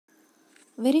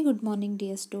Very good morning,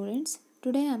 dear students.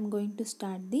 Today I am going to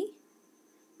start the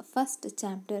first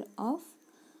chapter of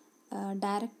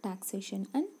direct taxation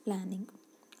and planning.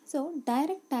 So,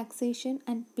 direct taxation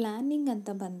and planning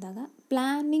anta bandaga,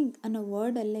 planning ಅನ್ನೋ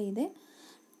word ಅಲ್ಲೇ ಇದೆ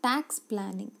tax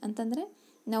planning ಅಂತಂದರೆ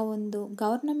ನಾವೊಂದು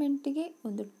ಗೌರ್ನಮೆಂಟಿಗೆ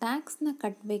ಒಂದು ಟ್ಯಾಕ್ಸ್ನ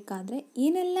ಕಟ್ಟಬೇಕಾದ್ರೆ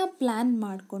ಏನೆಲ್ಲ plan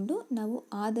ಮಾಡಿಕೊಂಡು ನಾವು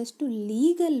ಆದಷ್ಟು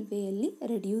ಲೀಗಲ್ ವೇಯಲ್ಲಿ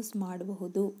ರೆಡ್ಯೂಸ್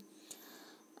ಮಾಡಬಹುದು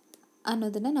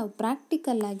ಅನ್ನೋದನ್ನು ನಾವು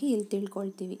ಪ್ರಾಕ್ಟಿಕಲ್ಲಾಗಿ ಇಲ್ಲಿ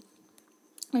ತಿಳ್ಕೊಳ್ತೀವಿ.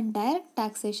 ಆ್ಯಂಡ್ ಡೈರೆಕ್ಟ್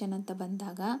ಟ್ಯಾಕ್ಸೇಷನ್ ಅಂತ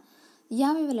ಬಂದಾಗ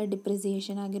ಯಾವ್ಯಾವೆಲ್ಲ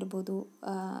ಡಿಪ್ರಿಸಿಯೇಷನ್ ಆಗಿರ್ಬೋದು,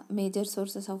 major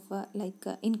sources of like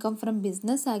income from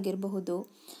business ಆಗಿರಬಹುದು,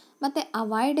 ಮತ್ತು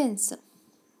ಅವಾಯ್ಡೆನ್ಸ್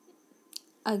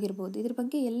ಆಗಿರ್ಬೋದು, ಇದ್ರ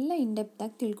ಬಗ್ಗೆ ಎಲ್ಲ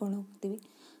ಇನ್ಡೆಪ್ತಾಗಿ ತಿಳ್ಕೊಂಡು ಹೋಗ್ತೀವಿ.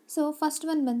 ಸೊ ಫಸ್ಟ್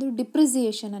ಒನ್ ಬಂದು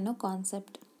ಡಿಪ್ರಿಸಿಯೇಷನ್ ಅನ್ನೋ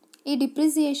ಕಾನ್ಸೆಪ್ಟ್. ಈ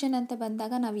ಡಿಪ್ರಿಸಿಯೇಷನ್ ಅಂತ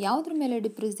ಬಂದಾಗ ನಾವು ಯಾವುದ್ರ ಮೇಲೆ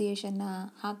ಡಿಪ್ರಿಸಿಯೇಷನ್ನ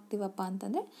ಹಾಕ್ತೀವಪ್ಪ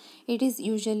ಅಂತಂದರೆ it is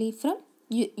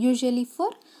usually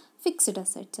for fixed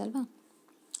assets ಅಲ್ವಾ.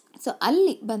 ಸೊ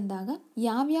ಅಲ್ಲಿ ಬಂದಾಗ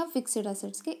ಯಾವ್ಯಾವ ಫಿಕ್ಸ್ಡ್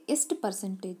ಅಸೆಟ್ಸ್ಗೆ ಎಷ್ಟು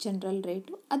ಪರ್ಸೆಂಟೇಜ್ ಜನರಲ್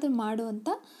ರೇಟು ಅದು ಮಾಡುವಂಥ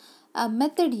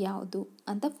ಮೆಥಡ್ ಯಾವುದು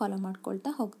ಅಂತ ಫಾಲೋ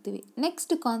ಮಾಡ್ಕೊಳ್ತಾ ಹೋಗ್ತೀವಿ.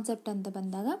 ನೆಕ್ಸ್ಟ್ ಕಾನ್ಸೆಪ್ಟ್ ಅಂತ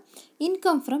ಬಂದಾಗ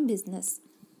income from business,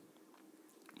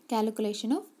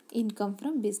 calculation of income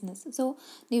from business. So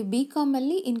ನೀವು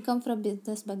BComಲ್ಲಿ ಇನ್ಕಮ್ ಫ್ರಮ್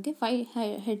ಬಿಸ್ನೆಸ್ ಬಗ್ಗೆ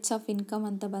 5 ಹೆಡ್ಸ್ ಆಫ್ ಇನ್ಕಮ್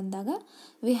ಅಂತ ಬಂದಾಗ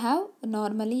ವಿ ಹ್ಯಾವ್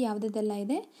ನಾರ್ಮಲಿ ಯಾವುದೆಲ್ಲ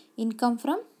ಇದೆ, income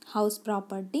from house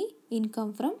property,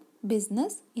 income from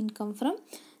business, income from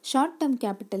short term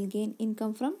capital gain,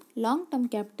 income from long term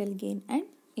capital gain and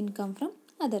income from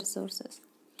other sources.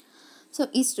 So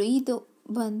ಇದು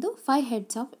ಬಂದು 5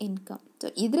 heads of income. So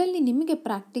ಇದರಲ್ಲಿ ನಿಮಗೆ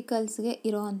ಪ್ರಾಕ್ಟಿಕಲ್ಸ್ಗೆ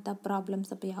ಇರೋವಂಥ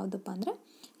problems ಯಾವುದಪ್ಪ ಅಂದರೆ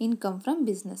income from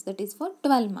business, that is for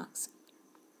 12 marks.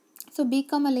 So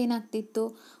BComಲ್ಲಿ ಏನಾಗ್ತಿತ್ತು,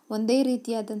 ಒಂದೇ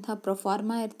ರೀತಿಯಾದಂತಹ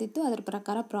ಪ್ರೊಫಾರ್ಮಾ ಇರ್ತಿತ್ತು, ಅದರ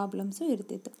ಪ್ರಕಾರ ಪ್ರಾಬ್ಲಮ್ಸು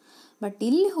ಇರ್ತಿತ್ತು. ಬಟ್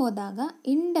ಇಲ್ಲಿ ಹೋದಾಗ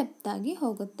ಇನ್ಡೆಪ್ತಾಗಿ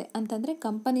ಹೋಗುತ್ತೆ. ಅಂತಂದರೆ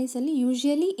ಕಂಪನೀಸಲ್ಲಿ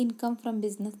ಯೂಶ್ವಲಿ ಇನ್ಕಮ್ ಫ್ರಮ್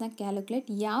ಬಿಸ್ನೆಸ್ನ ಕ್ಯಾಲ್ಕುಲೇಟ್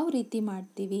ಯಾವ ರೀತಿ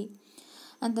ಮಾಡ್ತೀವಿ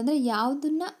ಅಂತಂದರೆ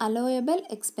ಯಾವುದನ್ನು ಅಲೋಯಬಲ್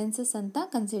ಎಕ್ಸ್ಪೆನ್ಸಸ್ ಅಂತ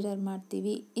ಕನ್ಸಿಡರ್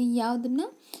ಮಾಡ್ತೀವಿ, ಯಾವುದನ್ನು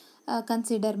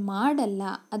ಕನ್ಸಿಡರ್ ಮಾಡಲ್ಲ,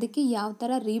 ಅದಕ್ಕೆ ಯಾವ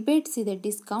ಥರ ರಿಬೇಟ್ಸ್ ಇದೆ,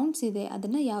 ಡಿಸ್ಕೌಂಟ್ಸ್ ಇದೆ,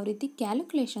 ಅದನ್ನು ಯಾವ ರೀತಿ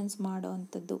ಕ್ಯಾಲ್ಕುಲೇಷನ್ಸ್ ಮಾಡೋ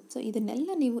ಅಂಥದ್ದು. ಸೊ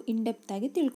ಇದನ್ನೆಲ್ಲ ನೀವು ಇನ್ಡೆಪ್ತಾಗಿ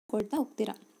ತಿಳ್ಕೊಳ್ತಾ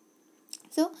ಹೋಗ್ತೀರಾ.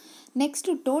 So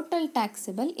next total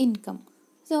taxable income.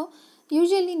 So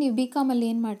usually ನೀವು BComಲ್ಲಿ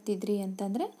ಏನು ಮಾಡ್ತಿದ್ರಿ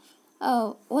ಅಂತಂದರೆ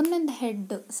ಒಂದೊಂದು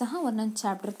ಹೆಡ್ ಸಹ ಒಂದೊಂದು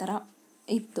ಚಾಪ್ಟರ್ ಥರ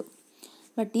ಇತ್ತು.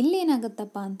 ಬಟ್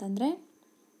ಇಲ್ಲೇನಾಗುತ್ತಪ್ಪ ಅಂತಂದರೆ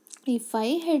ಈ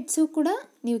 5 ಹೆಡ್ಸು ಕೂಡ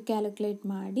ನೀವು ಕ್ಯಾಲ್ಕುಲೇಟ್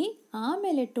ಮಾಡಿ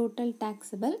ಆಮೇಲೆ ಟೋಟಲ್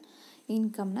ಟ್ಯಾಕ್ಸಬಲ್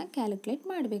ಇನ್ಕಮ್ನ ಕ್ಯಾಲ್ಕುಲೇಟ್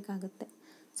ಮಾಡಬೇಕಾಗುತ್ತೆ.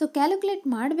 ಸೊ ಕ್ಯಾಲ್ಕುಲೇಟ್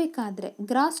ಮಾಡಬೇಕಾದ್ರೆ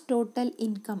ಗ್ರಾಸ್ ಟೋಟಲ್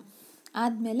ಇನ್ಕಮ್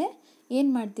ಆದಮೇಲೆ ಏನು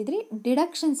ಮಾಡ್ತಿದ್ರಿ,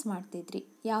 ಡಿಡಕ್ಷನ್ಸ್ ಮಾಡ್ತಿದ್ರಿ.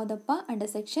 ಯಾವುದಪ್ಪ,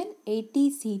 under section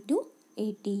 80C to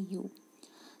 80U.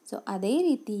 So ಅದೇ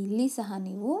ರೀತಿ ಇಲ್ಲಿ ಸಹ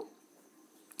ನೀವು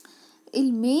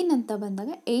ಇಲ್ಲಿ ಮೇನ್ ಅಂತ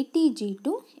ಬಂದಾಗ 80G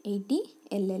to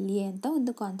 80LLA ಅಂತ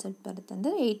ಒಂದು ಕಾನ್ಸೆಪ್ಟ್ ಬರುತ್ತೆ.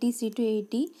 ಅಂದರೆ 80C to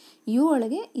 80U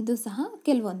ಒಳಗೆ ಇದು ಸಹ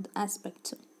ಕೆಲವೊಂದು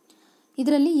ಆಸ್ಪೆಕ್ಟ್ಸು.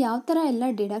 ಇದರಲ್ಲಿ ಯಾವ ಥರ ಎಲ್ಲ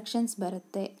ಡಿಡಕ್ಷನ್ಸ್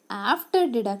ಬರುತ್ತೆ, ಆಫ್ಟರ್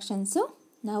ಡಿಡಕ್ಷನ್ಸು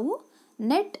ನಾವು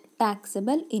ನೆಟ್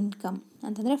ಟ್ಯಾಕ್ಸಬಲ್ ಇನ್ಕಮ್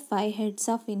ಅಂತಂದರೆ 5 ಹೆಡ್ಸ್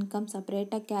ಆಫ್ ಇನ್ಕಮ್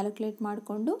ಸಪ್ರೇಟಾಗಿ ಕ್ಯಾಲ್ಕುಲೇಟ್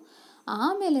ಮಾಡಿಕೊಂಡು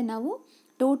ಆಮೇಲೆ ನಾವು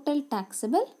ಟೋಟಲ್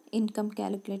ಟ್ಯಾಕ್ಸಬಲ್ ಇನ್ಕಮ್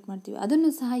ಕ್ಯಾಲ್ಕುಲೇಟ್ ಮಾಡ್ತೀವಿ. ಅದನ್ನು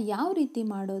ಸಹ ಯಾವ ರೀತಿ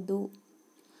ಮಾಡೋದು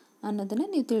ಅನ್ನೋದನ್ನು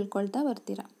ನೀವು ತಿಳ್ಕೊಳ್ತಾ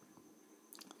ಬರ್ತೀರಾ.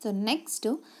 So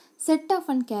next set of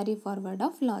and carry forward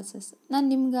of losses. ನಾನು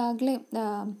ನಿಮ್ಗಾಗಲೇ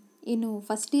ಇನ್ನು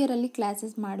ಫಸ್ಟ್ ಇಯರಲ್ಲಿ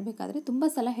ಕ್ಲಾಸಸ್ ಮಾಡಬೇಕಾದ್ರೆ ತುಂಬ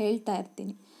ಸಲ ಹೇಳ್ತಾ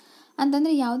ಇರ್ತೀನಿ.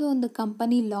 ಅಂತಂದರೆ ಯಾವುದೋ ಒಂದು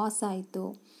ಕಂಪನಿ ಲಾಸ್ ಆಯಿತು,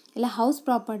 ಇಲ್ಲ ಹೌಸ್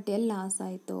ಪ್ರಾಪರ್ಟಿಯಲ್ಲಿ ಲಾಸ್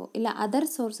ಆಯಿತು, ಇಲ್ಲ ಅದರ್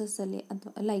ಸೋರ್ಸಸ್ಸಲ್ಲಿ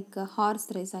ಅಥವಾ ಲೈಕ್ ಹಾರ್ಸ್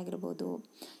ರೇಸ್ ಆಗಿರ್ಬೋದು,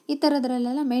 ಈ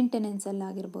ಥರದ್ರಲ್ಲೆಲ್ಲ ಮೇಂಟೆನೆನ್ಸಲ್ಲಿ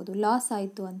ಆಗಿರ್ಬೋದು ಲಾಸ್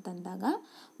ಆಯಿತು ಅಂತಂದಾಗ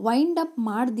ವೈಂಡ್ ಅಪ್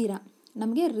ಮಾಡ್ದಿರ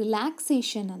ನಮಗೆ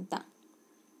ರಿಲ್ಯಾಕ್ಸೇಷನ್ ಅಂತ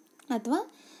ಅಥವಾ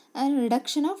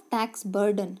ರಿಡಕ್ಷನ್ ಆಫ್ ಟ್ಯಾಕ್ಸ್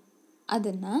ಬರ್ಡನ್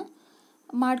ಅದನ್ನು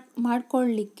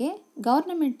ಮಾಡ್ಕೊಳ್ಳಿಕ್ಕೆ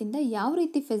ಗೌರ್ನಮೆಂಟಿಂದ ಯಾವ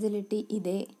ರೀತಿ ಫೆಸಿಲಿಟಿ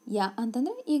ಇದೆ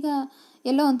ಅಂತಂದರೆ ಈಗ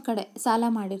ಎಲ್ಲೋ ಒಂದು ಕಡೆ ಸಾಲ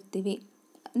ಮಾಡಿರ್ತೀವಿ,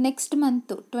 ನೆಕ್ಸ್ಟ್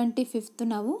ಮಂತು 25th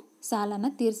ನಾವು ಸಾಲನ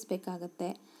ತೀರಿಸ್ಬೇಕಾಗತ್ತೆ,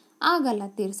 ಆಗಲ್ಲ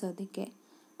ತೀರಿಸೋದಕ್ಕೆ.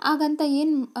 ಆಗಂತ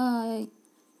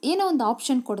ಏನೋ ಒಂದು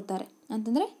ಆಪ್ಷನ್ ಕೊಡ್ತಾರೆ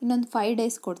ಅಂತಂದರೆ ಇನ್ನೊಂದು 5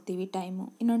 days ಕೊಡ್ತೀವಿ ಟೈಮು,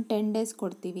 ಇನ್ನೊಂದು 10 days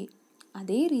ಕೊಡ್ತೀವಿ.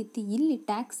 ಅದೇ ರೀತಿ ಇಲ್ಲಿ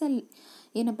ಟ್ಯಾಕ್ಸಲ್ಲಿ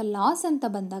ಏನಪ್ಪ ಲಾಸ್ ಅಂತ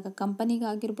ಬಂದಾಗ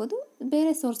ಕಂಪನಿಗಾಗಿರ್ಬೋದು,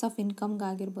 ಬೇರೆ ಸೋರ್ಸ್ ಆಫ್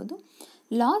ಇನ್ಕಮ್ಗಾಗಿರ್ಬೋದು,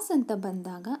 ಲಾಸ್ ಅಂತ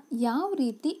ಬಂದಾಗ ಯಾವ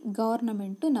ರೀತಿ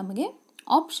ಗೌರ್ನಮೆಂಟು ನಮಗೆ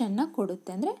ಆಪ್ಷನ್ನ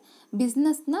ಕೊಡುತ್ತೆ ಅಂದರೆ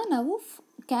ಬಿಸ್ನೆಸ್ನ ನಾವು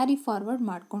ಕ್ಯಾರಿ ಫಾರ್ವರ್ಡ್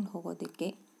ಮಾಡ್ಕೊಂಡು ಹೋಗೋದಕ್ಕೆ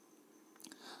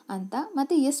ಅಂತ,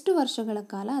 ಮತ್ತು ಎಷ್ಟು ವರ್ಷಗಳ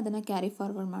ಕಾಲ ಅದನ್ನು ಕ್ಯಾರಿ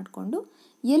ಫಾರ್ವರ್ಡ್ ಮಾಡಿಕೊಂಡು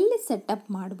ಎಲ್ಲಿ ಸೆಟಪ್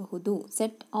ಮಾಡಬಹುದು,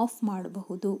 ಸೆಟ್ ಆಫ್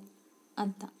ಮಾಡಬಹುದು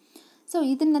ಅಂತ. ಸೊ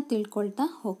ಇದನ್ನು ತಿಳ್ಕೊಳ್ತಾ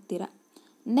ಹೋಗ್ತೀರಾ.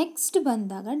 ನೆಕ್ಸ್ಟ್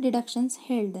ಬಂದಾಗ ಡಿಡಕ್ಷನ್ಸ್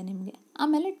ಹೇಳಿದೆ ನಿಮಗೆ.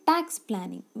 ಆಮೇಲೆ ಟ್ಯಾಕ್ಸ್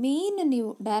ಪ್ಲ್ಯಾನಿಂಗ್, ಮೇನ್ ನೀವು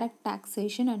ಡೈರೆಕ್ಟ್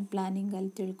ಟ್ಯಾಕ್ಸೇಷನ್ ಆ್ಯಂಡ್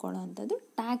ಪ್ಲ್ಯಾನಿಂಗಲ್ಲಿ ತಿಳ್ಕೊಳ್ಳೋ ಅಂಥದ್ದು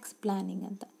ಟ್ಯಾಕ್ಸ್ ಪ್ಲ್ಯಾನಿಂಗ್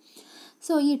ಅಂತ.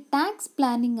 ಸೊ ಈ ಟ್ಯಾಕ್ಸ್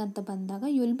ಪ್ಲ್ಯಾನಿಂಗ್ ಅಂತ ಬಂದಾಗ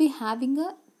you will be having a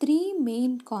three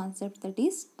main concepts, that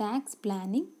is tax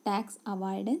planning, tax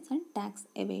avoidance and tax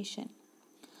evasion.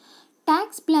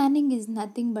 Tax planning is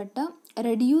nothing but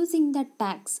reducing the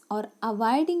tax or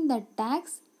avoiding the tax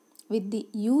with the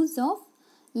use of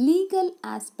legal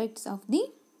aspects of the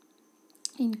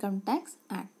income tax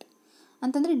act.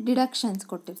 ಅಂತಂದರೆ deductions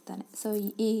ಕೊಟ್ಟಿರ್ತಾನೆ. So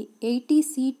ಈ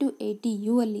 80C to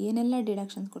 80U ಅಲ್ಲಿ ಏನೆಲ್ಲ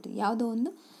deductions ಕೊಟ್ಟಿರ್ತಾರೆ, ಯಾವುದೋ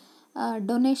ಒಂದು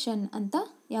donation ಅಂತ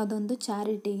ಯಾವುದೋ ಒಂದು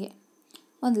ಚಾರಿಟಿಗೆ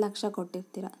 1,00,000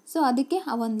 ಕೊಟ್ಟಿರ್ತೀರ. ಸೊ ಅದಕ್ಕೆ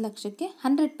ಆ 1,00,000ಕ್ಕೆ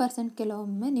 100%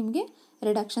 ಕೆಲವೊಮ್ಮೆ ನಿಮಗೆ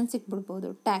ರಿಡಕ್ಷನ್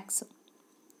ಸಿಕ್ಬಿಡ್ಬೋದು ಟ್ಯಾಕ್ಸು.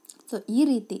 ಸೊ ಈ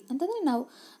ರೀತಿ ಅಂತಂದರೆ ನಾವು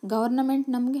ಗೌರ್ನಮೆಂಟ್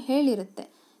ನಮಗೆ ಹೇಳಿರುತ್ತೆ,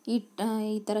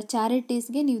 ಈ ಥರ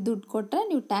ಚಾರಿಟೀಸ್ಗೆ ನೀವು ದುಡ್ಡು ಕೊಟ್ಟರೆ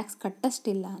ನೀವು ಟ್ಯಾಕ್ಸ್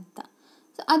ಕಟ್ಟಷ್ಟಿಲ್ಲ ಅಂತ.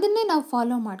 ಸೊ ಅದನ್ನೇ ನಾವು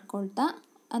ಫಾಲೋ ಮಾಡ್ಕೊಳ್ತಾ,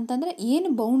 ಅಂತಂದರೆ ಏನು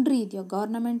ಬೌಂಡ್ರಿ ಇದೆಯೋ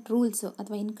ಗೌರ್ನಮೆಂಟ್ ರೂಲ್ಸು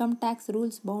ಅಥವಾ ಇನ್ಕಮ್ ಟ್ಯಾಕ್ಸ್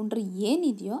ರೂಲ್ಸ್ ಬೌಂಡ್ರಿ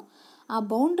ಏನಿದೆಯೋ ಆ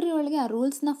ಬೌಂಡ್ರಿ ಒಳಗೆ ಆ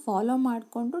ರೂಲ್ಸ್ನ ಫಾಲೋ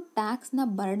ಮಾಡಿಕೊಂಡು ಟ್ಯಾಕ್ಸ್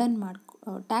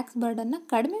ಬರ್ಡನ್ನ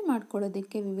ಕಡಿಮೆ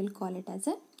ಮಾಡ್ಕೊಳ್ಳೋದಕ್ಕೆ we will call it as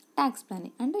A tax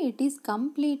planning. ಅಂದರೆ it is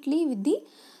completely with the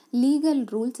legal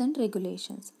rules and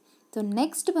regulations. So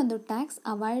next ಬಂದು ಟ್ಯಾಕ್ಸ್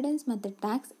ಅವಾಯ್ಡೆನ್ಸ್ ಮತ್ತು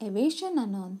tax evasion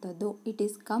ಅನ್ನೋವಂಥದ್ದು. It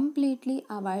is completely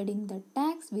avoiding the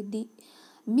tax with the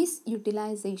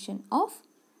ಮಿಸ್ಯುಟಿಲೈಸೇಷನ್ of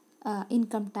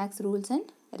income tax rules and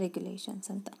regulations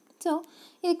ಅಂತ. So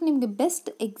ಇದಕ್ಕೆ ನಿಮಗೆ best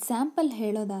example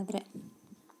ಹೇಳೋದಾದರೆ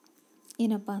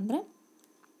ಏನಪ್ಪ ಅಂದರೆ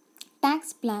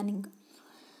tax planning.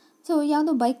 So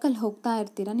ಯಾವುದೋ ಬೈಕಲ್ಲಿ ಹೋಗ್ತಾ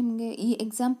ಇರ್ತೀರ, ನಿಮಗೆ ಈ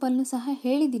ಎಕ್ಸಾಂಪಲ್ನು ಸಹ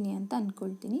ಹೇಳಿದ್ದೀನಿ ಅಂತ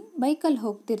ಅಂದ್ಕೊಳ್ತೀನಿ. ಬೈಕಲ್ಲಿ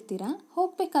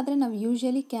ಹೋಗಬೇಕಾದ್ರೆ ನಾವು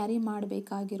ಯೂಶ್ವಲಿ ಕ್ಯಾರಿ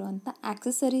ಮಾಡಬೇಕಾಗಿರೋವಂಥ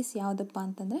ಆಕ್ಸೆಸರೀಸ್ ಯಾವುದಪ್ಪ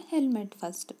ಅಂತಂದರೆ ಹೆಲ್ಮೆಟ್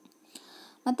ಫಸ್ಟ್,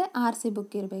 ಮತ್ತು RC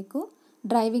ಬುಕ್ ಇರಬೇಕು,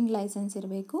 ಡ್ರೈವಿಂಗ್ ಲೈಸೆನ್ಸ್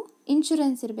ಇರಬೇಕು,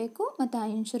 ಇನ್ಶೂರೆನ್ಸ್ ಇರಬೇಕು, ಮತ್ತು ಆ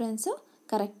ಇನ್ಶೂರೆನ್ಸು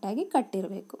ಕರೆಕ್ಟಾಗಿ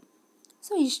ಕಟ್ಟಿರಬೇಕು.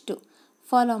 ಸೊ ಇಷ್ಟು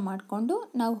ಫಾಲೋ ಮಾಡಿಕೊಂಡು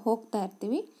ನಾವು ಹೋಗ್ತಾ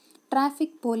ಇರ್ತೀವಿ.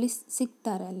 ಟ್ರಾಫಿಕ್ ಪೊಲೀಸ್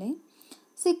ಸಿಗ್ತಾರೆ. ಅಲ್ಲಿ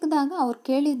ಸಿಕ್ಕಿದಾಗ ಅವ್ರು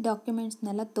ಕೇಳಿದ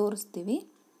ಡಾಕ್ಯುಮೆಂಟ್ಸ್ನೆಲ್ಲ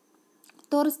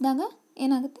ತೋರಿಸಿದಾಗ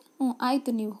ಏನಾಗುತ್ತೆ,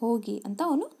 ಆಯಿತು ನೀವು ಹೋಗಿ ಅಂತ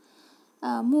ಅವನು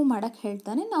ಮೂವ್ ಮಾಡೋಕ್ಕೆ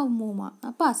ಹೇಳ್ತಾನೆ. ನಾವು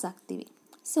ಪಾಸ್ ಆಗ್ತೀವಿ.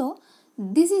 So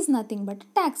this is nothing but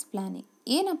tax planning.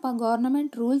 ಏನಪ್ಪ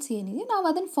ಗೌರ್ನಮೆಂಟ್ ರೂಲ್ಸ್ ಏನಿದೆ ನಾವು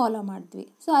ಅದನ್ನು ಫಾಲೋ ಮಾಡಿದ್ವಿ.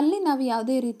 ಸೊ ಅಲ್ಲಿ ನಾವು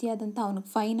ಯಾವುದೇ ರೀತಿಯಾದಂಥ ಅವನಿಗೆ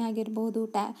ಫೈನ್ ಆಗಿರ್ಬೋದು,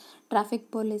 ಟ್ರಾಫಿಕ್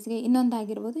ಪೊಲೀಸ್ಗೆ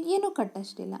ಇನ್ನೊಂದಾಗಿರ್ಬೋದು, ಏನೂ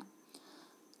ಕಟ್ಟಷ್ಟಿಲ್ಲ,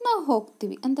 ನಾವು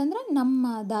ಹೋಗ್ತೀವಿ ಅಂತಂದರೆ ನಮ್ಮ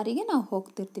ದಾರಿಗೆ ನಾವು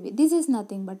ಹೋಗ್ತಿರ್ತೀವಿ. This is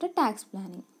nothing but tax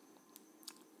planning.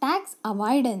 Tax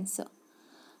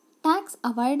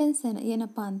avoidance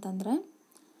ಏನಪ್ಪ ಅಂತಂದರೆ,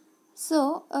 ಸೊ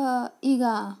ಈಗ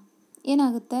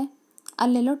ಏನಾಗುತ್ತೆ,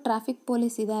 ಅಲ್ಲೆಲ್ಲೋ ಟ್ರಾಫಿಕ್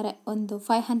ಪೊಲೀಸ್ ಇದ್ದಾರೆ, ಒಂದು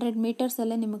 500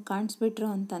 ಮೀಟರ್ಸಲ್ಲೇ ನಿಮಗೆ ಕಾಣಿಸ್ಬಿಟ್ರು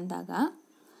ಅಂತಂದಾಗ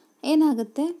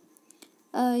ಏನಾಗುತ್ತೆ,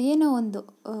 ಏನೋ ಒಂದು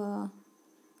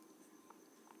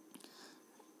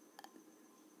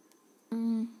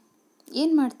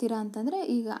ಏನು ಮಾಡ್ತೀರಾ ಅಂತಂದರೆ,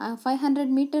 ಈಗ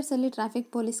 500 ಮೀಟರ್ಸಲ್ಲಿ ಟ್ರಾಫಿಕ್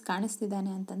ಪೊಲೀಸ್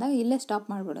ಕಾಣಿಸ್ತಿದ್ದಾನೆ ಅಂತಂದಾಗ ಇಲ್ಲೇ ಸ್ಟಾಪ್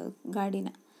ಮಾಡಿಬಿಡೋದು, ಗಾಡಿನ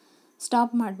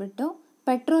ಸ್ಟಾಪ್ ಮಾಡಿಬಿಟ್ಟು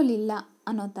ಪೆಟ್ರೋಲ್ ಇಲ್ಲ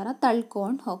ಅನ್ನೋ ಥರ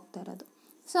ತಳ್ಕೊಂಡು ಹೋಗ್ತಾ ಇರೋದು.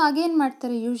 ಸೊ ಆಗೇನು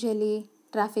ಮಾಡ್ತಾರೆ usually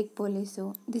traffic police,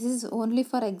 this is only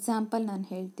for example ನಾನು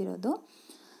ಹೇಳ್ತಿರೋದು.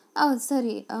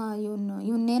 ಸರಿ,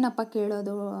 ಇವನ್ನೇನಪ್ಪ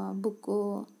ಕೇಳೋದು, book,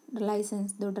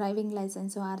 ಲೈಸೆನ್ಸ್ದು, driving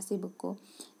licence, RC book,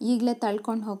 ಈಗಲೇ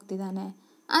ತಳ್ಕೊಂಡು ಹೋಗ್ತಿದ್ದಾನೆ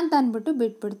ಅಂತ ಅಂದ್ಬಿಟ್ಟು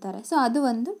ಬಿಟ್ಬಿಡ್ತಾರೆ. ಸೊ ಅದು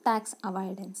ಒಂದು ಟ್ಯಾಕ್ಸ್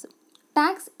ಅವಾಯ್ಡೆನ್ಸು.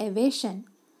 ಟ್ಯಾಕ್ಸ್ ಎವೇಷನ್,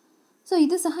 ಸೊ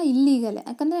ಇದು ಸಹ ಇಲ್ಲೀಗಲೇ.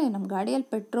 ಯಾಕಂದರೆ ನಮ್ಮ ಗಾಡಿಯಲ್ಲಿ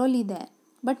ಪೆಟ್ರೋಲ್ ಇದೆ,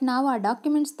 ಬಟ್ ನಾವು ಆ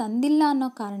ಡಾಕ್ಯುಮೆಂಟ್ಸ್ ತಂದಿಲ್ಲ ಅನ್ನೋ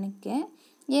ಕಾರಣಕ್ಕೆ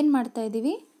ಏನು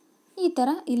ಮಾಡ್ತಾಯಿದ್ದೀವಿ, ಈ ಥರ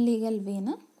ಇಲ್ಲೀಗಲ್ ವೇನ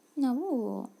ನಾವು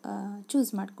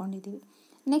ಚೂಸ್ ಮಾಡ್ಕೊಂಡಿದ್ದೀವಿ.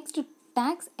 ನೆಕ್ಸ್ಟ್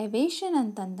ಟ್ಯಾಕ್ಸ್ ಎವೇಷನ್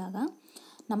ಅಂತಂದಾಗ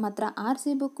ನಮ್ಮ ಹತ್ರ RC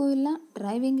ಬುಕ್ಕು ಇಲ್ಲ,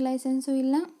 ಡ್ರೈವಿಂಗ್ ಲೈಸೆನ್ಸು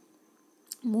ಇಲ್ಲ,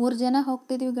 3 ಜನ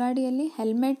ಹೋಗ್ತಿದ್ದೀವಿ ಗಾಡಿಯಲ್ಲಿ,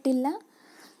 ಹೆಲ್ಮೆಟ್ ಇಲ್ಲ,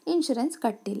 ಇನ್ಶೂರೆನ್ಸ್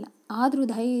ಕಟ್ಟಿಲ್ಲ. ಆದರೂ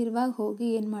ಧೈರ್ಯವಾಗಿ ಹೋಗಿ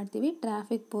ಏನು ಮಾಡ್ತೀವಿ,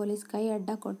 ಟ್ರಾಫಿಕ್ ಪೊಲೀಸ್ ಕೈ ಅಡ್ಡ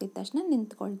ಕೊಟ್ಟಿದ ತಕ್ಷಣ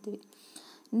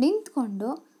ನಿಂತ್ಕೊಂಡು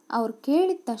ಅವ್ರು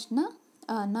ಕೇಳಿದ ತಕ್ಷಣ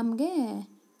ನಮಗೆ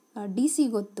DC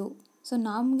ಗೊತ್ತು, ಸೊ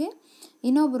ನಮಗೆ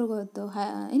ಇನ್ನೊಬ್ರು ಗೊತ್ತು,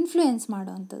 ಇನ್ಫ್ಲೂಯೆನ್ಸ್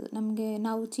ಮಾಡೋ ಅಂಥದ್ದು, ನಮಗೆ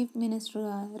ನಾವು ಚೀಫ್ ಮಿನಿಸ್ಟ್ರ್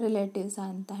ರಿಲೇಟಿವ್ಸ್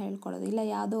ಅಂತ ಹೇಳ್ಕೊಳ್ಳೋದು, ಇಲ್ಲ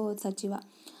ಯಾವುದೋ ಸಚಿವ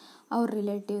ಅವ್ರ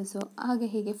ರಿಲೇಟಿವ್ಸು, ಹಾಗೆ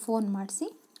ಹೀಗೆ ಫೋನ್ ಮಾಡಿಸಿ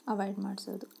ಅವಾಯ್ಡ್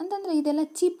ಮಾಡಿಸೋದು. ಅಂತಂದರೆ ಇದೆಲ್ಲ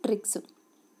cheap tricks.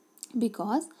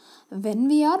 Because when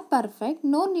we are perfect,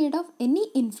 no need of any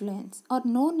influence R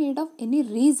no need of any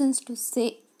reasons to say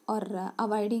R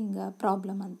avoiding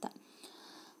problem ಅಂತ.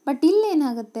 ಬಟ್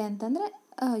ಇಲ್ಲೇನಾಗುತ್ತೆ ಅಂತಂದರೆ,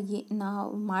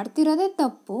 ನಾವು ಮಾಡ್ತಿರೋದೇ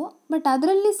ತಪ್ಪು, ಬಟ್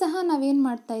ಅದರಲ್ಲಿ ಸಹ ನಾವೇನು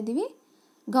ಮಾಡ್ತಾಯಿದ್ದೀವಿ,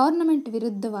 ಗೌರ್ನಮೆಂಟ್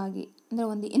ವಿರುದ್ಧವಾಗಿ, ಅಂದರೆ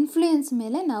ಒಂದು ಇನ್ಫ್ಲೂಯೆನ್ಸ್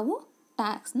ಮೇಲೆ ನಾವು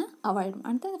ಟ್ಯಾಕ್ಸ್ನ ಅವಾಯ್ಡ್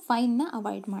ಅಂತಂದರೆ ಫೈನ್ನ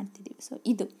ಅವಾಯ್ಡ್ ಮಾಡ್ತಿದ್ದೀವಿ. ಸೊ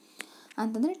ಇದು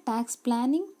ಅಂತಂದರೆ tax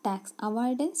planning, tax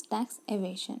avoidance, tax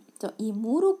evasion. So ಈ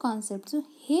 3 ಕಾನ್ಸೆಪ್ಟ್ಸು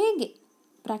ಹೇಗೆ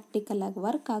ಪ್ರಾಕ್ಟಿಕಲಾಗಿ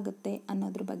ವರ್ಕ್ ಆಗುತ್ತೆ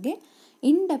ಅನ್ನೋದ್ರ ಬಗ್ಗೆ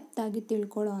ಇನ್ಡೆಪ್ತಾಗಿ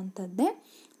ತಿಳ್ಕೊಳ್ಳೋ ಅಂಥದ್ದೇ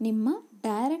ನಿಮ್ಮ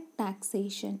direct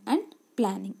taxation and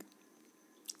planning.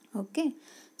 Okay,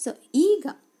 so ಈಗ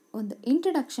ಒಂದು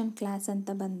ಇಂಟ್ರಡಕ್ಷನ್ ಕ್ಲಾಸ್ ಅಂತ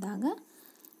ಬಂದಾಗ,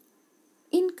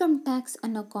 ಇನ್ಕಮ್ ಟ್ಯಾಕ್ಸ್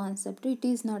ಅನ್ನೋ concept it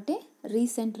is not A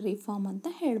recent reform ಅಂತ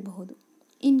ಹೇಳಬಹುದು.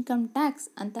 ಇನ್ಕಮ್ ಟ್ಯಾಕ್ಸ್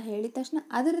ಅಂತ ಹೇಳಿದ ತಕ್ಷಣ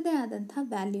ಅದರದೇ ಆದಂಥ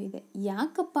ವ್ಯಾಲ್ಯೂ ಇದೆ.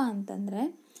 ಯಾಕಪ್ಪ ಅಂತಂದರೆ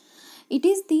it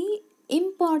is the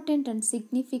important and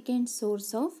significant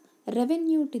source of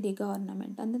revenue to the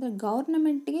government. ಅಂದರೆ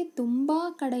ಗೌರ್ನಮೆಂಟ್ಗೆ ತುಂಬ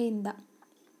ಕಡೆಯಿಂದ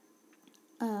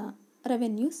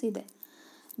ರೆವೆನ್ಯೂಸ್ ಇದೆ.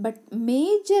 ಬಟ್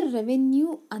ಮೇಜರ್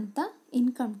ರೆವೆನ್ಯೂ ಅಂತ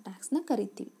ಇನ್ಕಮ್ ಟ್ಯಾಕ್ಸ್ನ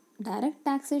ಕರಿತೀವಿ. ಡೈರೆಕ್ಟ್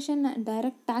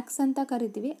ಟ್ಯಾಕ್ಸ್ ಅಂತ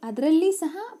ಕರಿತೀವಿ. ಅದರಲ್ಲಿ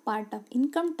ಸಹ ಪಾರ್ಟ್ ಆಫ್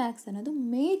ಇನ್ಕಮ್ ಟ್ಯಾಕ್ಸ್ ಅನ್ನೋದು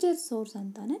ಮೇಜರ್ ಸೋರ್ಸ್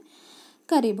ಅಂತಲೇ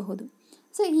ಕರಿಬಹುದು.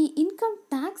 ಸೊ ಈ ಇನ್ಕಮ್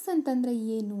ಟ್ಯಾಕ್ಸ್ ಅಂತಂದರೆ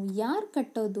ಏನು, ಯಾರು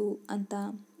ಕಟ್ಟೋದು ಅಂತ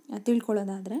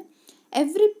ತಿಳ್ಕೊಳ್ಳೋದಾದರೆ,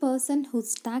 every person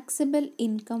whose taxable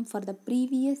income for the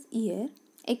previous year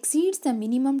exceeds the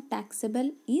minimum taxable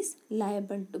is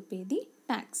liable to pay the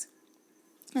tax.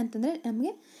 ಅಂತಂದರೆ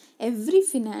ನಮಗೆ ಎವ್ರಿ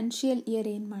ಫಿನಾನ್ಷಿಯಲ್ ಇಯರ್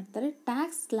ಏನು ಮಾಡ್ತಾರೆ,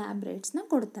 ಟ್ಯಾಕ್ಸ್ ಸ್ಲ್ಯಾಬ್ ರೇಟ್ಸ್ನ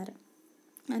ಕೊಡ್ತಾರೆ.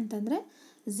 ಅಂತಂದರೆ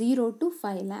 0 to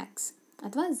 5 lakhs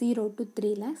ಅಥವಾ 0 to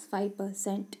 3 lakhs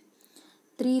 5%,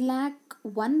 3 lakh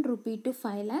 1 rupee to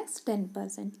 5 lakhs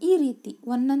 10%. ಈ ರೀತಿ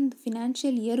ಒಂದೊಂದು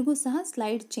ಫಿನಾನ್ಷಿಯಲ್ ಇಯರ್ಗೂ ಸಹ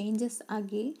ಸ್ಲೈಡ್ ಚೇಂಜಸ್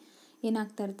ಆಗಿ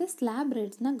ಏನಾಗ್ತಾ ಇರುತ್ತೆ, ಸ್ಲ್ಯಾಬ್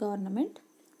ರೇಟ್ಸ್ನ ಗವರ್ನಮೆಂಟ್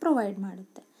ಪ್ರೊವೈಡ್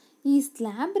ಮಾಡುತ್ತೆ. ಈ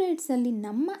ಸ್ಲ್ಯಾಬ್ ರೇಟ್ಸಲ್ಲಿ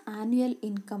ನಮ್ಮ ಆ್ಯನ್ಯುಯಲ್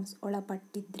ಇನ್ಕಮ್ಸ್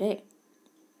ಒಳಪಟ್ಟಿದ್ದರೆ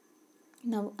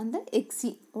ನಾವು ಅಂದರೆ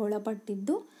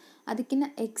ಒಳಪಟ್ಟಿದ್ದು ಅದಕ್ಕಿಂತ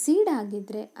ಎಕ್ಸೀಡ್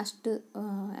ಆಗಿದ್ದರೆ ಅಷ್ಟು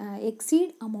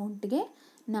ಎಕ್ಸೀಡ್ ಅಮೌಂಟ್ಗೆ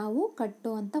ನಾವು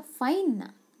ಕಟ್ಟುವಂಥ ಫೈನ್ನ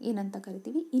ಏನಂತ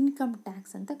ಕರಿತೀವಿ, ಇನ್ಕಮ್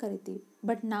ಟ್ಯಾಕ್ಸ್ ಅಂತ ಕರಿತೀವಿ.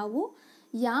 ಬಟ್ ನಾವು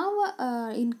ಯಾವ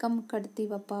ಇನ್ಕಮ್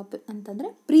ಕಟ್ತೀವಪ್ಪ ಅಂತಂದರೆ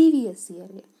ಪ್ರೀವಿಯಸ್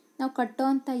ಇಯರ್ಗೆ. ನಾವು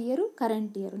ಕಟ್ಟೋವಂಥ ಇಯರು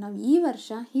ಕರೆಂಟ್ ಇಯರು. ನಾವು ಈ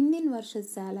ವರ್ಷ ಹಿಂದಿನ ವರ್ಷದ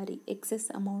ಸ್ಯಾಲರಿ, ಎಕ್ಸೆಸ್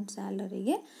ಅಮೌಂಟ್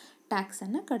ಸ್ಯಾಲರಿಗೆ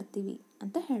ಟ್ಯಾಕ್ಸನ್ನು ಕಟ್ತೀವಿ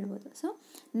ಅಂತ ಹೇಳ್ಬೋದು. ಸೊ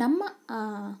ನಮ್ಮ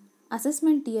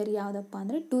ಅಸೆಸ್ಮೆಂಟ್ ಇಯರ್ ಯಾವುದಪ್ಪ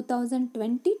ಅಂದರೆ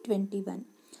 2020-21.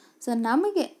 ಸೊ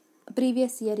ನಮಗೆ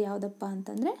ಪ್ರೀವಿಯಸ್ ಇಯರ್ ಯಾವುದಪ್ಪ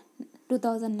ಅಂತಂದರೆ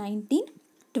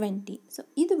 2019-20. ಸೊ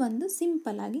ಇದು ಒಂದು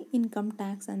ಸಿಂಪಲ್ಲಾಗಿ ಇನ್ಕಮ್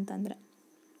ಟ್ಯಾಕ್ಸ್ ಅಂತಂದರೆ.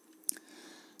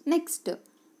 ನೆಕ್ಸ್ಟ್,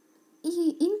 ಈ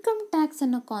ಇನ್ಕಮ್ ಟ್ಯಾಕ್ಸ್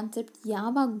ಅನ್ನೋ ಕಾನ್ಸೆಪ್ಟ್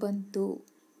ಯಾವಾಗ ಬಂತು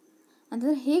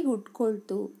ಅಂತಂದರೆ ಹೇಗೆ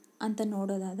ಹುಟ್ಕೊಳ್ತು ಅಂತ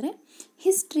ನೋಡೋದಾದರೆ,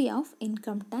 history of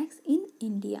income tax in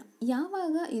India.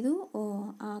 ಯಾವಾಗ ಇದು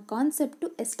ಆ ಕಾನ್ಸೆಪ್ಟು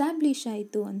ಎಸ್ಟಾಬ್ಲಿಷ್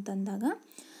ಆಯಿತು ಅಂತಂದಾಗ,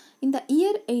 ಇನ್ ದ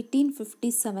ಇಯರ್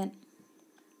 1857.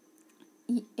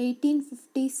 ಈ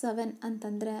 1857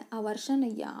 ಅಂತಂದರೆ ಆ ವರ್ಷನ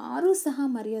ಯಾರೂ ಸಹ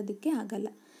ಮರೆಯೋದಕ್ಕೆ ಆಗಲ್ಲ.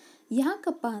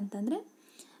 ಯಾಕಪ್ಪ ಅಂತಂದರೆ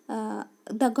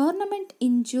the government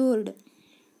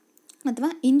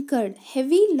incurred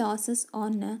heavy losses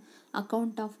on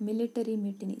account of military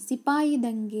mutiny. ಸಿಪಾಯಿ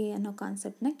ದಂಗೆ ಅನ್ನೋ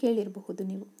ಕಾನ್ಸೆಪ್ಟನ್ನ ಕೇಳಿರಬಹುದು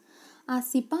ನೀವು. ಆ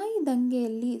ಸಿಪಾಯಿ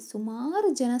ದಂಗೆಯಲ್ಲಿ ಸುಮಾರು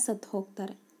ಜನ ಸತ್ತು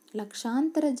ಹೋಗ್ತಾರೆ,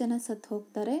 ಲಕ್ಷಾಂತರ ಜನ ಸತ್ತು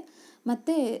ಹೋಗ್ತಾರೆ.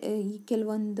 ಮತ್ತು ಈ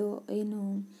ಕೆಲವೊಂದು ಏನು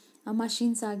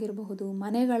ಮಷಿನ್ಸ್ ಆಗಿರಬಹುದು,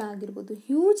 ಮನೆಗಳಾಗಿರ್ಬೋದು,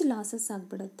 ಹ್ಯೂಜ್ ಲಾಸಸ್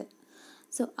ಆಗಿಬಿಡುತ್ತೆ.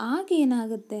 ಸೊ ಆಗ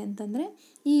ಏನಾಗುತ್ತೆ ಅಂತಂದರೆ,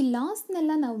 ಈ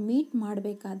ಲಾಸ್ನೆಲ್ಲ ನಾವು ಮೀಟ್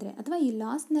ಮಾಡಬೇಕಾದ್ರೆ ಅಥವಾ ಈ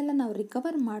ಲಾಸ್ನೆಲ್ಲ ನಾವು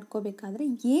ರಿಕವರ್ ಮಾಡ್ಕೋಬೇಕಾದ್ರೆ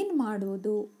ಏನು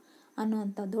ಮಾಡೋದು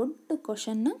ಅನ್ನೋವಂಥ ದೊಡ್ಡ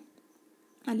ಕ್ವಶನ್ನ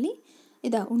ಅಲ್ಲಿ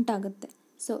ಉಂಟಾಗುತ್ತೆ.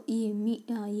 ಸೊ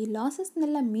ಈ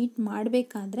ಲಾಸಸ್ನೆಲ್ಲ ಮೀಟ್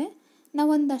ಮಾಡಬೇಕಾದ್ರೆ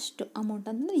ನಾವೊಂದಷ್ಟು ಅಮೌಂಟ್,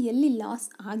 ಅಂದರೆ ಎಲ್ಲಿ ಲಾಸ್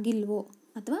ಆಗಿಲ್ವೋ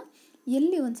ಅಥವಾ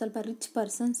ಎಲ್ಲಿ ಒಂದು ಸ್ವಲ್ಪ ರಿಚ್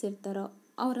ಪರ್ಸನ್ಸ್ ಇರ್ತಾರೋ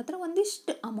ಅವ್ರ ಹತ್ರ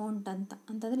ಒಂದಿಷ್ಟು ಅಮೌಂಟ್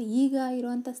ಅಂತಂದರೆ ಈಗ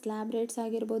ಇರುವಂಥ ಸ್ಲ್ಯಾಬ್ ರೇಟ್ಸ್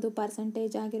ಆಗಿರ್ಬೋದು,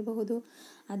 ಪರ್ಸೆಂಟೇಜ್ ಆಗಿರಬಹುದು,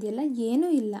 ಅದೆಲ್ಲ ಏನೂ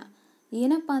ಇಲ್ಲ.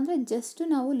 ಏನಪ್ಪ ಅಂದರೆ ಜಸ್ಟ್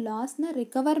ನಾವು ಲಾಸ್ನ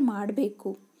ರಿಕವರ್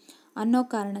ಮಾಡಬೇಕು ಅನ್ನೋ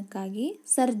ಕಾರಣಕ್ಕಾಗಿ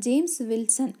ಸರ್ ಜೇಮ್ಸ್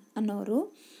ವಿಲ್ಸನ್ ಅನ್ನೋರು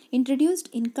introduced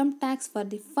income tax for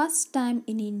the first time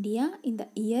in India in the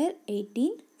year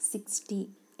 1860.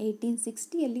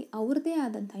 1860ಯಲ್ಲಿ ಅವ್ರದ್ದೇ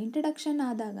ಆದಂಥ ಇಂಟ್ರಡಕ್ಷನ್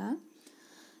ಆದಾಗ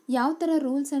ಯಾವ ಥರ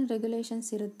ರೂಲ್ಸ್ ಆ್ಯಂಡ್ ರೆಗ್ಯುಲೇಷನ್ಸ್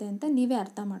ಇರುತ್ತೆ ಅಂತ ನೀವೇ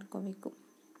ಅರ್ಥ ಮಾಡ್ಕೋಬೇಕು,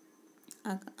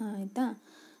 ಆಯಿತಾ.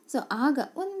 ಸೊ ಆಗ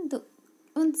ಒಂದು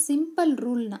ಸಿಂಪಲ್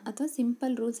ರೂಲ್ನ ಅಥವಾ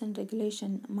ಸಿಂಪಲ್ ರೂಲ್ಸ್ ಆ್ಯಂಡ್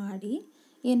ರೆಗ್ಯುಲೇಷನ್ ಮಾಡಿ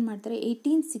ಏನು ಮಾಡ್ತಾರೆ,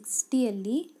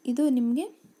 1860ಯಲ್ಲಿ ಇದು ನಿಮಗೆ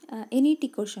NET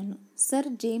question. Sir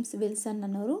James Wilson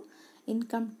ಅನ್ನೋರು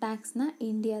ಇನ್ಕಮ್ ಟ್ಯಾಕ್ಸ್ನ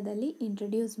ಇಂಡಿಯಾದಲ್ಲಿ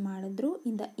ಇಂಟ್ರಡ್ಯೂಸ್ ಮಾಡಿದ್ರು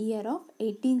ಇನ್ ದ ಇಯರ್ ಆಫ್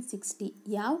 1860.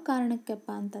 ಯಾವ ಕಾರಣಕ್ಕಪ್ಪ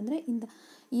ಅಂತಂದರೆ ಇನ್ ದ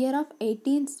ಇಯರ್ ಆಫ್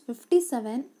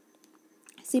 1857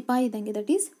 ಸಿಪಾಯಿ ದಂಗೆ,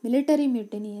 ದಟ್ ಈಸ್ ಮಿಲಿಟರಿ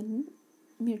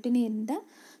ಮ್ಯೂಟಿನಿಯಿಂದ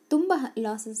ತುಂಬ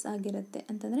ಲಾಸಸ್ ಆಗಿರುತ್ತೆ.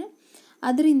 ಅಂತಂದರೆ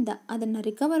ಅದನ್ನು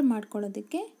ರಿಕವರ್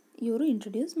ಮಾಡ್ಕೊಳ್ಳೋದಕ್ಕೆ ಇವರು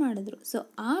ಇಂಟ್ರಡ್ಯೂಸ್ ಮಾಡಿದ್ರು. ಸೊ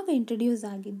ಆಗ ಇಂಟ್ರಡ್ಯೂಸ್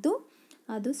ಆಗಿದ್ದು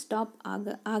ಅದು ಸ್ಟಾಪ್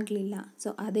ಆಗಲಿಲ್ಲ. ಸೊ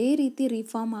ಅದೇ ರೀತಿ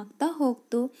ರಿಫಾರ್ಮ್ ಆಗ್ತಾ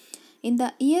ಹೋಗ್ತು. In the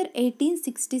year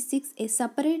 1866 A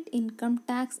separate income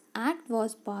tax act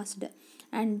was passed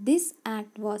and this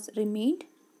act was remained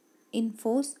in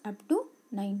force up to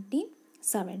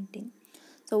 1917.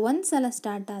 So ಒಂದು ಸಲ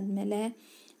ಸ್ಟಾರ್ಟ್ ಆದಮೇಲೆ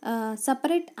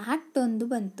ಸಪರೇಟ್ ಆ್ಯಕ್ಟ್ ಒಂದು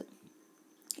ಬಂತು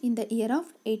ಇನ್ ದ ಇಯರ್ ಆಫ್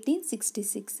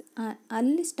 1866.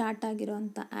 ಅಲ್ಲಿ ಸ್ಟಾರ್ಟ್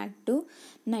ಆಗಿರೋವಂಥ ಆ್ಯಕ್ಟು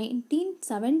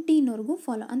 1917ವರೆಗೂ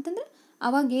ಫಾಲೋ, ಅಂತಂದರೆ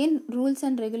ಅವಾಗೇನು rules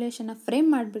and ರೆಗ್ಯುಲೇಷನ್ನ frame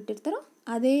ಮಾಡಿಬಿಟ್ಟಿರ್ತಾರೋ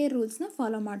ಅದೇ ರೂಲ್ಸ್ನ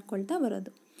follow ಮಾಡ್ಕೊಳ್ತಾ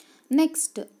ಬರೋದು.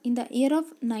 Next, in the year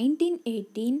of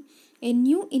 1918 A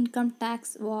new income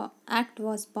tax act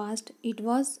was passed. It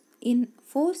was in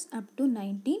force up to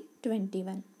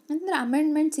 1921. ಅಂದರೆ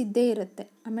amendments ಇದ್ದೇ ಇರುತ್ತೆ,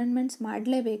 ಅಮೆಂಡ್ಮೆಂಟ್ಸ್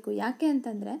ಮಾಡಲೇಬೇಕು. ಯಾಕೆ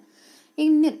ಅಂತಂದರೆ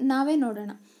ಈಗ ನಾವೇ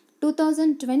ನೋಡೋಣ,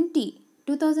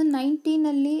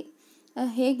 2019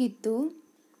 ಹೇಗಿತ್ತು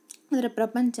ಅದರ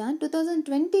ಪ್ರಪಂಚ,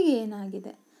 2020ಗೆ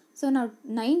ಏನಾಗಿದೆ. ಸೊ ನಾವು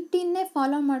 19ನೇ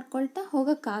ಫಾಲೋ ಮಾಡ್ಕೊಳ್ತಾ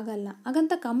ಹೋಗೋಕ್ಕಾಗಲ್ಲ,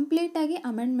 ಹಾಗಂತ ಕಂಪ್ಲೀಟಾಗಿ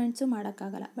ಅಮೆಂಡ್ಮೆಂಟ್ಸು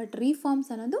ಮಾಡೋಕ್ಕಾಗಲ್ಲ, ಬಟ್ ರಿಫಾರ್ಮ್ಸ್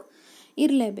ಅನ್ನೋದು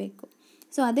ಇರಲೇಬೇಕು.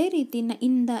 ಸೊ ಅದೇ ರೀತಿ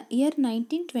in the year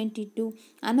 1922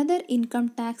 another income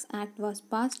tax act was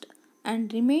passed and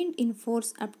remained in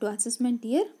force up to assessment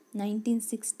year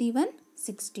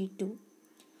 1961-62.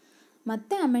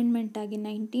 ಮತ್ತೆ ಅಮೆಂಡ್ಮೆಂಟ್ ಆಗಿ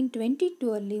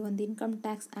 1922 ಒಂದು ಇನ್ಕಮ್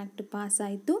ಟ್ಯಾಕ್ಸ್ ಆ್ಯಕ್ಟ್ ಪಾಸ್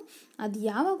ಆಯಿತು. ಅದು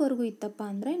ಯಾವಾಗವರೆಗೂ ಇತ್ತಪ್ಪ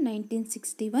ಅಂದರೆ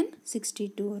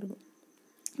 1961-62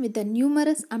 with the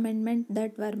numerous amendment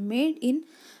that were made in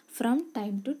from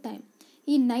time to time.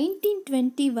 ಈ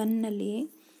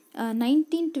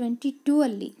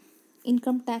 1922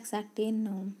 income tax act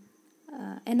ಏನು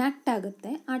enact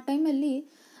ಆಗುತ್ತೆ, ಆ ಟೈಮಲ್ಲಿ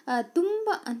ತುಂಬ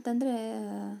ಅಂತಂದರೆ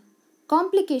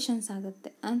ಕಾಂಪ್ಲಿಕೇಶನ್ಸ್ ಆಗುತ್ತೆ.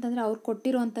 ಅಂತಂದರೆ ಅವ್ರು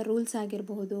ಕೊಟ್ಟಿರೋವಂಥ ರೂಲ್ಸ್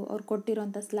ಆಗಿರಬಹುದು, ಅವ್ರು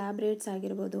ಕೊಟ್ಟಿರೋವಂಥ ಸ್ಲ್ಯಾಬ್ ರೇಟ್ಸ್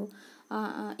ಆಗಿರ್ಬೋದು,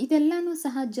 ಇದೆಲ್ಲನೂ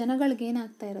ಸಹ ಜನಗಳಿಗೆ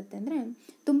ಏನಾಗ್ತಾ ಇರುತ್ತೆ ಅಂದರೆ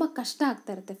ತುಂಬ ಕಷ್ಟ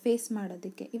ಆಗ್ತಾ ಇರುತ್ತೆ ಫೇಸ್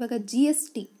ಮಾಡೋದಕ್ಕೆ. ಇವಾಗ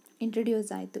GST ಇಂಟ್ರಡ್ಯೂಸ್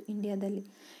ಆಯಿತು ಇಂಡಿಯಾದಲ್ಲಿ,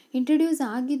 ಇಂಟ್ರಡ್ಯೂಸ್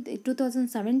ಆಗಿದ್ದು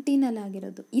 2017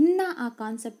 ಆಗಿರೋದು. ಇನ್ನು ಆ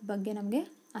ಕಾನ್ಸೆಪ್ಟ್ ಬಗ್ಗೆ ನಮಗೆ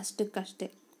ಅಷ್ಟಕ್ಕಷ್ಟೇ.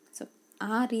 ಸೊ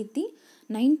ಆ ರೀತಿ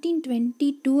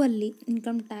 1922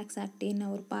 ಇನ್ಕಮ್ ಟ್ಯಾಕ್ಸ್ ಆ್ಯಕ್ಟ್ ಏನು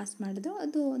ಅವ್ರು ಪಾಸ್ ಮಾಡಿದ್ರು,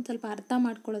 ಅದು ಒಂದು ಸ್ವಲ್ಪ ಅರ್ಥ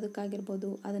ಮಾಡ್ಕೊಳ್ಳೋದಕ್ಕಾಗಿರ್ಬೋದು,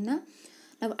 ಅದನ್ನು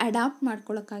ನಾವು ಅಡಾಪ್ಟ್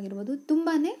ಮಾಡ್ಕೊಳ್ಳೋಕ್ಕಾಗಿರ್ಬೋದು,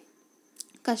 ತುಂಬಾ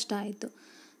ಕಷ್ಟ ಆಯಿತು.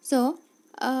 ಸೊ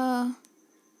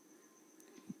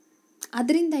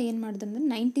ಅದರಿಂದ ಏನು ಮಾಡಿದ್ರು ಅಂದರೆ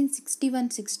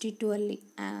 1961-62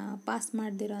 ಪಾಸ್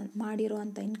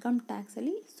ಮಾಡಿರೋವಂಥ ಇನ್ಕಮ್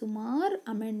ಟ್ಯಾಕ್ಸಲ್ಲಿ ಸುಮಾರು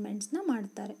ಅಮೆಂಡ್ಮೆಂಟ್ಸ್ನ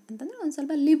ಮಾಡ್ತಾರೆ, ಅಂತಂದರೆ ಒಂದು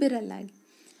ಸ್ವಲ್ಪ ಲಿಬರಲ್ ಆಗಿ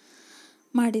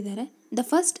ಮಾಡಿದ್ದಾರೆ. The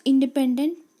first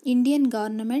independent Indian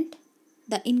government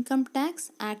the income tax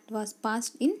act was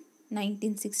passed in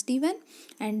 1961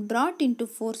 and brought into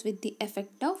force with the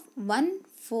effect of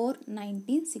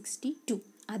 1/4/1962.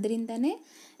 ಅದರಿಂದನೇ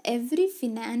every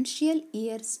financial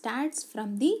year starts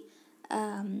from the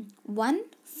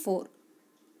 1/4,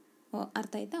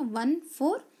 ಅರ್ಥ ಆಯ್ತಾ,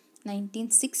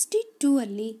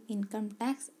 1/4/1962 ಇನ್ಕಮ್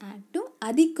ಟ್ಯಾಕ್ಸ್ ಆ್ಯಕ್ಟು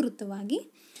ಅಧಿಕೃತವಾಗಿ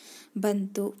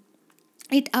ಬಂತು.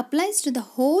 It applies to the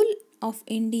whole of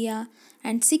India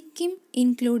and Sikkim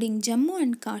including Jammu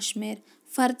and Kashmir.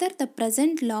 Further, the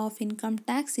present law of income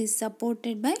tax is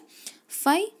supported by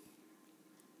 5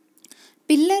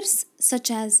 pillars such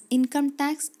as Income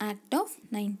Tax Act of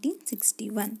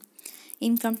 1961,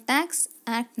 Income Tax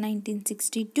Act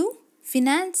 1962,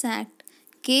 Finance Act,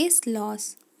 Case Laws,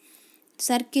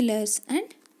 Circulars and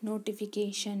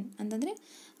Notification. ಅಂತಂದರೆ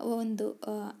ಒಂದು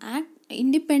act,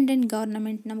 independent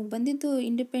government ನಮಗೆ ಬಂದಿದ್ದು,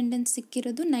 independence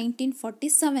ಸಿಕ್ಕಿರೋದು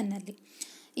 1947.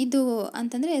 ಇದು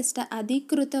ಅಂತಂದರೆ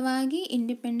ಅಧಿಕೃತವಾಗಿ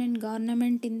independent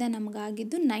ಗವರ್ನಮೆಂಟಿಂದ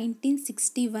ನಮಗಾಗಿದ್ದು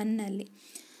 1961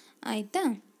 ಆಯಿತಾ.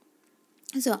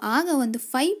 So ಆಗ ಒಂದು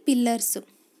 5 ಪಿಲ್ಲರ್ಸು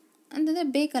ಅಂತಂದರೆ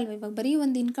ಬೇಕಲ್ವ, ಇವಾಗ ಬರೀ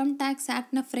ಒಂದು ಇನ್ಕಮ್ ಟ್ಯಾಕ್ಸ್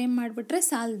ಆ್ಯಕ್ಟ್ನ ಫ್ರೇಮ್ ಮಾಡಿಬಿಟ್ರೆ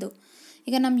ಸಾಲದು.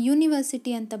 ಈಗ ನಮ್ಮ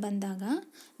ಯೂನಿವರ್ಸಿಟಿ ಅಂತ ಬಂದಾಗ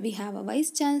we have a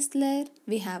wise chancellor,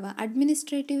 we have a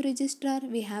administrative registrar,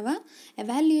 we have a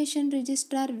evaluation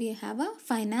registrar, we have a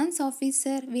finance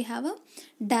officer, we have a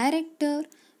director,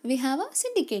 we have a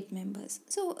syndicate members.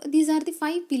 So these are the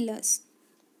 5 pillars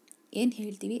ಏನು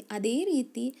ಹೇಳ್ತೀವಿ. ಅದೇ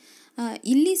ರೀತಿ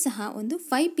ಇಲ್ಲಿ ಸಹ ಒಂದು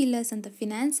 5 pillars ಅಂತ,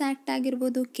 finance act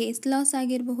ಆಗಿರ್ಬೋದು, case laws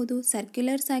ಆಗಿರಬಹುದು,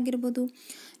 ಸರ್ಕ್ಯುಲರ್ಸ್ ಆಗಿರ್ಬೋದು,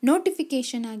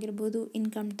 ನೋಟಿಫಿಕೇಷನ್ ಆಗಿರ್ಬೋದು,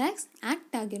 ಇನ್ಕಮ್ ಟ್ಯಾಕ್ಸ್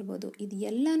ಆ್ಯಕ್ಟ್ ಆಗಿರ್ಬೋದು, ಇದು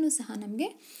ಎಲ್ಲನೂ ಸಹ ನಮಗೆ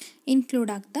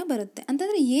ಇನ್ಕ್ಲೂಡ್ ಆಗ್ತಾ ಬರುತ್ತೆ.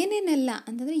 ಅಂತಂದರೆ ಏನೇನೆಲ್ಲ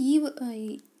ಅಂತಂದರೆ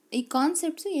ಈ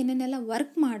ಕಾನ್ಸೆಪ್ಟ್ಸು ಏನೇನೆಲ್ಲ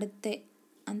ವರ್ಕ್ ಮಾಡುತ್ತೆ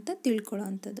ಅಂತ ತಿಳ್ಕೊಳ್ಳೋ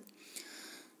ಅಂಥದ್ದು.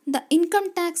 The income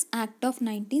tax act of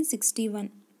 1961,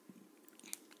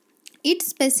 it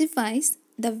specifies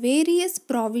the various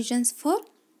provisions for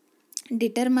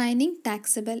determining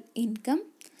taxable income,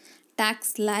 tax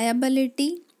liability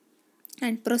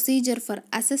and procedure for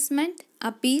assessment,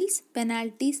 appeals,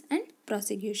 penalties and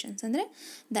prosecutions. ಅಂದರೆ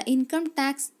the income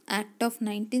tax act of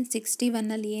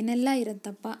 1961 ಏನೆಲ್ಲ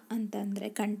ಇರುತ್ತಪ್ಪ ಅಂತಂದರೆ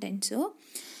contents,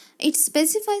 it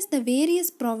specifies the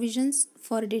various provisions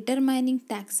for determining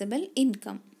taxable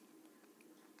income.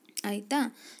 ಆಯಿತಾ.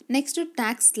 Next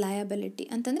tax liability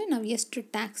ಅಂತಂದರೆ ನಾವು ಎಷ್ಟು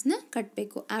ಟ್ಯಾಕ್ಸ್ನ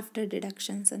ಕಟ್ಟಬೇಕು after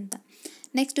deductions ಅಂತ.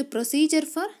 Next procedure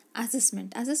for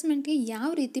assessment, ಅಸೆಸ್ಮೆಂಟ್ಗೆ ಯಾವ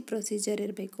ರೀತಿ ಪ್ರೊಸೀಜರ್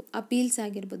ಇರಬೇಕು, ಅಪೀಲ್ಸ್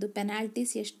ಆಗಿರ್ಬೋದು,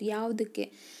 ಪೆನಾಲ್ಟೀಸ್ ಎಷ್ಟು, ಯಾವುದಕ್ಕೆ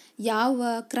ಯಾವ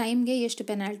ಕ್ರೈಮ್ಗೆ ಎಷ್ಟು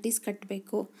ಪೆನಾಲ್ಟೀಸ್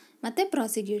ಕಟ್ಟಬೇಕು, ಮತ್ತು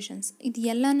ಪ್ರಾಸಿಕ್ಯೂಷನ್ಸ್, ಇದು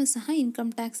ಎಲ್ಲನೂ ಸಹ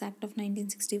ಇನ್ಕಮ್ ಟ್ಯಾಕ್ಸ್ ಆ್ಯಕ್ಟ್ ಆಫ್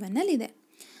 1961 ಇದೆ.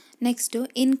 Next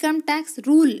income tax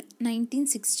rule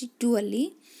 1962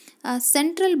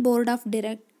 central board of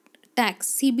direct tax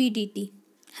CBDT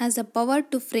has a power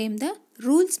to frame the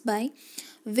rules by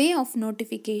way of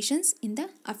notifications in the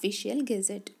official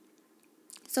gazette.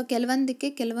 So ಕೆಲವೊಂದು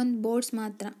boards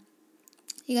ಮಾತ್ರ,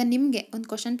 ಈಗ ನಿಮಗೆ ಒಂದು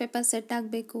question paper set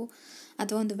ಆಗಬೇಕು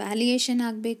ಅಥವಾ ಒಂದು valuation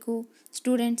ಆಗಬೇಕು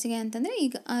ಸ್ಟೂಡೆಂಟ್ಸ್ಗೆ ಅಂತಂದರೆ,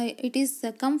 ಈಗ it is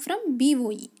come from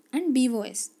BOE and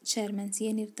BOS chairman's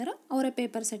ಏನಿರ್ತಾರೋ ಅವರೇ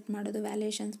ಪೇಪರ್ ಸೆಟ್ ಮಾಡೋದು,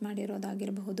 ವ್ಯಾಲ್ಯೂಯೇಷನ್ಸ್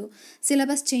ಮಾಡಿರೋದಾಗಿರಬಹುದು,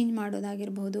 ಸಿಲೆಬಸ್ ಚೇಂಜ್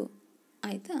ಮಾಡೋದಾಗಿರ್ಬೋದು,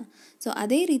 ಆಯಿತಾ. ಸೊ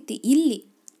ಅದೇ ರೀತಿ ಇಲ್ಲಿ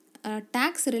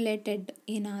ಟ್ಯಾಕ್ಸ್ ರಿಲೇಟೆಡ್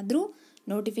ಏನಾದರೂ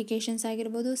ನೋಟಿಫಿಕೇಷನ್ಸ್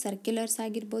ಆಗಿರ್ಬೋದು, ಸರ್ಕ್ಯುಲರ್ಸ್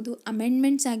ಆಗಿರ್ಬೋದು,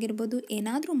 ಅಮೆಂಡ್ಮೆಂಟ್ಸ್ ಆಗಿರ್ಬೋದು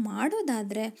ಏನಾದರೂ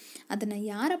ಮಾಡೋದಾದರೆ ಅದನ್ನು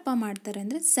ಯಾರಪ್ಪ ಮಾಡ್ತಾರೆ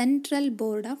ಅಂದರೆ central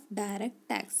board of direct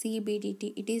tax, CBDT.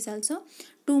 It is also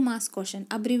 2 marks question,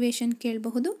 abbreviation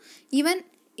ಕೇಳಬಹುದು. Even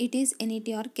it is NET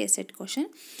or KSET question,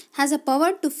 has a power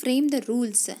to frame the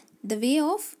rules, the way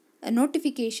of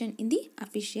notification in the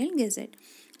official gazette.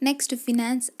 Next,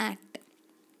 Finance Act.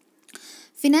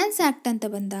 Finance Act ಅಂತ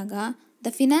ಬಂದಾಗ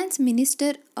the Finance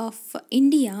Minister of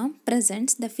India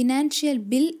presents the financial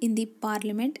bill in the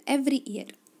Parliament every year.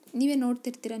 ನೀವೇ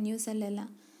ನೋಡ್ತಿರ್ತೀರ ನ್ಯೂಸಲ್ಲೆಲ್ಲ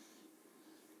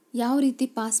ಯಾವ ರೀತಿ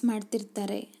pass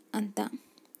ಮಾಡ್ತಿರ್ತಾರೆ ಅಂತ.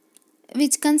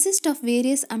 which consist of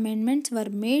various amendments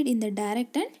were made in the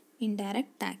direct and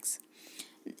indirect tax.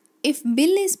 If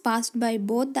bill is passed by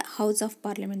both the House of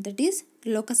Parliament, that is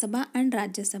Lok Sabha and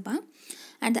Rajya Sabha,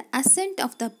 and the assent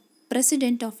of the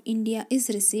President of India is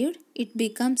received, it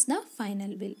becomes the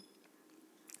final bill.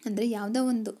 ಅಂದರೆ ಯಾವುದೋ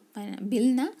ಒಂದು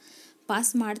ಬಿಲ್ನ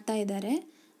pass ಮಾಡ್ತಾ ಇದ್ದಾರೆ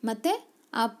ಮತ್ತು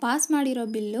ಆ pass ಮಾಡಿರೋ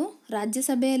bill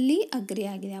ರಾಜ್ಯಸಭೆಯಲ್ಲಿ ಅಗ್ರಿ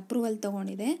ಆಗಿದೆ, ಅಪ್ರೂವಲ್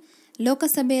ತೊಗೊಂಡಿದೆ,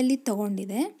 ಲೋಕಸಭೆಯಲ್ಲಿ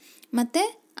ತೊಗೊಂಡಿದೆ ಮತ್ತು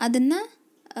ಅದನ್ನು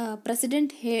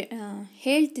ಪ್ರೆಸಿಡೆಂಟ್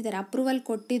ಹೇಳ್ತಿದ್ದಾರೆ, ಅಪ್ರೂವಲ್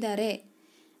ಕೊಟ್ಟಿದ್ದಾರೆ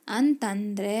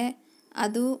ಅಂತಂದರೆ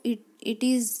ಅದು it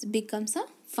is becomes a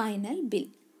final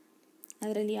bill.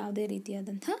 ಅದರಲ್ಲಿ ಯಾವುದೇ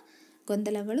ರೀತಿಯಾದಂಥ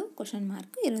ಗೊಂದಲಗಳು, ಕ್ವಶನ್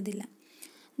ಮಾರ್ಕ್ ಇರೋದಿಲ್ಲ.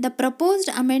 The proposed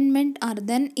amendment are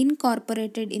then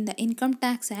incorporated in the Income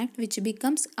Tax Act, which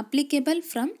becomes applicable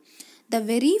from the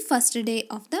very first day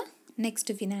of the next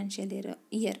financial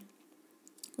year.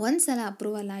 ಒಂದು ಸಲ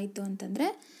approval ಆಯಿತು ಅಂತಂದರೆ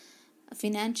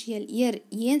financial year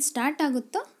ಏನು ಸ್ಟಾರ್ಟ್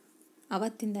ಆಗುತ್ತೋ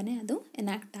ಅವತ್ತಿಂದನೇ ಅದು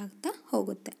ಎನಾಕ್ಟ್ ಆಗ್ತಾ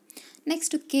ಹೋಗುತ್ತೆ.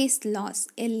 Next, case laws,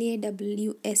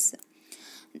 LAWS.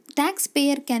 Tax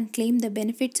pair can claim the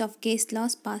benefits of case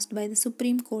laws passed by the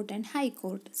supreme court and high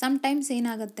court. Sometimes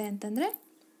ಏನಾಗುತ್ತೆ ಅಂತಂದರೆ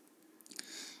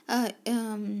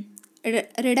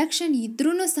ರಿಡಕ್ಷನ್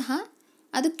ಇದ್ರೂ ಸಹ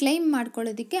ಅದು ಕ್ಲೈಮ್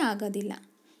ಮಾಡ್ಕೊಳ್ಳೋದಕ್ಕೆ ಆಗೋದಿಲ್ಲ.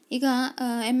 ಈಗ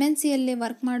MNCಯಲ್ಲಿ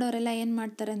ವರ್ಕ್ ಮಾಡೋರೆಲ್ಲ ಏನು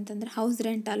ಮಾಡ್ತಾರೆ ಅಂತಂದರೆ ಹೌಸ್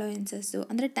ರೆಂಟ್ ಅಲೋಯೆನ್ಸಸ್ಸು,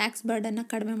 ಅಂದರೆ ಟ್ಯಾಕ್ಸ್ ಬರ್ಡನ್ನು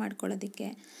ಕಡಿಮೆ ಮಾಡ್ಕೊಳ್ಳೋದಕ್ಕೆ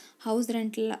ಹೌಸ್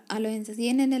ರೆಂಟ್ ಅಲೋಯೆನ್ಸಸ್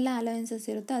ಏನೇನೆಲ್ಲ ಅಲೋಯೆನ್ಸಸ್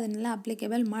ಇರುತ್ತೋ ಅದನ್ನೆಲ್ಲ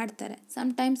ಅಪ್ಲಿಕೇಬಲ್ ಮಾಡ್ತಾರೆ.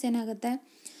 ಸಮ್ಟೈಮ್ಸ್ ಏನಾಗುತ್ತೆ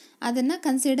ಅದನ್ನು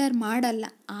ಕನ್ಸಿಡರ್ ಮಾಡಲ್ಲ.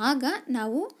 ಆಗ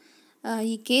ನಾವು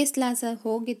ಈ ಕೇಸ್ ಲಾಸ್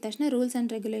ಹೋಗಿದ ತಕ್ಷಣ ರೂಲ್ಸ್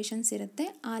ಆ್ಯಂಡ್ ರೆಗ್ಯುಲೇಷನ್ಸ್ ಇರುತ್ತೆ,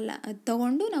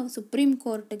 ತಗೊಂಡು ನಾವು ಸುಪ್ರೀಂ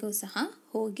ಕೋರ್ಟ್ಗೂ ಸಹ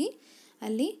ಹೋಗಿ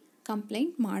ಅಲ್ಲಿ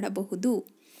ಕಂಪ್ಲೇಂಟ್ ಮಾಡಬಹುದು.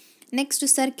 Next,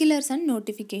 circulars and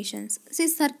notifications.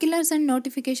 Circulars and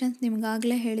notifications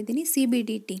ನಿಮಗಾಗಲೇ ಹೇಳಿದ್ದೀನಿ,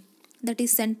 CBDT, that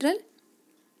is central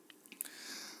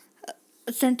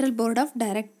board of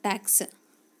direct tax,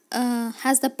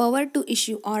 has the power to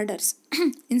issue orders,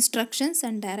 instructions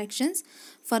and directions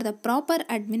for the proper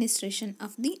administration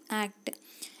of the act.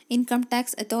 Income tax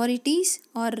authorities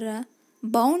are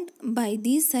bound by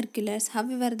these circulars.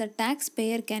 However, the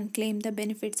taxpayer can claim the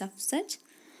benefits of such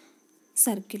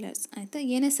circulars. ಆಯಿತಾ,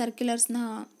 ಏನೇ ಸರ್ಕ್ಯುಲರ್ಸ್ನ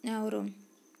ಅವರು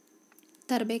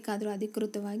ತರಬೇಕಾದ್ರೂ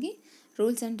ಅಧಿಕೃತವಾಗಿ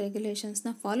rules and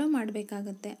ರೆಗ್ಯುಲೇಷನ್ಸ್ನ follow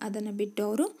ಮಾಡಬೇಕಾಗತ್ತೆ, ಅದನ್ನು ಬಿಟ್ಟು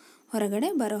ಅವರು ಹೊರಗಡೆ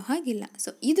ಬರೋ ಹಾಗಿಲ್ಲ.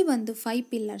 ಸೊ ಇದು ಒಂದು 5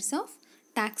 ಪಿಲ್ಲರ್ಸ್ ಆಫ್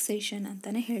ಟ್ಯಾಕ್ಸೇಷನ್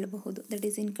ಅಂತಲೇ ಹೇಳಬಹುದು. That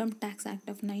is income tax act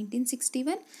of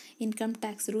 1961, income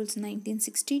tax rules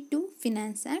 1962,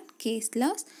 finance act, case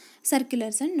laws,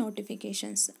 circulars and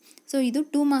notifications. So ಇದು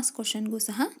 2 ಮಾರ್ಕ್ಸ್ ಕ್ವಶನ್ಗೂ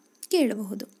ಸಹ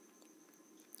ಕೇಳಬಹುದು.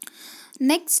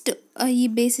 ನೆಕ್ಸ್ಟ್, ಈ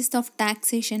ಬೇಸಿಸ್ ಆಫ್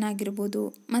ಟ್ಯಾಕ್ಸೇಷನ್ ಆಗಿರ್ಬೋದು,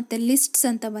 ಮತ್ತು ಲಿಸ್ಟ್ಸ್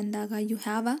ಅಂತ ಬಂದಾಗ you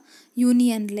have a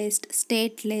union list,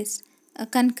 state list,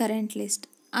 concurrent list.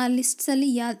 ಆ ಲಿಸ್ಟ್ಸಲ್ಲಿ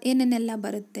ಏನೇನೆಲ್ಲ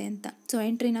ಬರುತ್ತೆ ಅಂತ. ಸೊ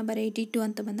ಎಂಟ್ರಿ ನಂಬರ್ 82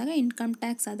 ಅಂತ ಬಂದಾಗ income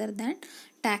tax other than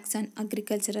tax on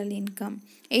agricultural income,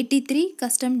 83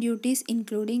 custom duties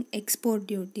including export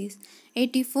duties,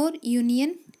 84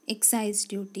 union excise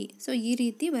duty. So ಈ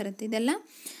ರೀತಿ ಬರುತ್ತೆ. ಇದೆಲ್ಲ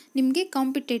ನಿಮಗೆ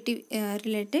ಕಾಂಪಿಟೇಟಿವ್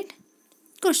ರಿಲೇಟೆಡ್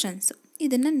ಕ್ವಶನ್ಸು,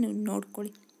 ಇದನ್ನು ನೀವು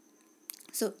ನೋಡ್ಕೊಳ್ಳಿ.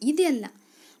 ಸೊ ಇದೆಲ್ಲ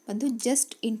ಒಂದು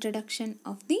just introduction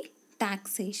of the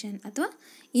taxation ಅಥವಾ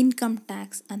ಇನ್ಕಮ್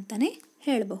ಟ್ಯಾಕ್ಸ್ ಅಂತಲೇ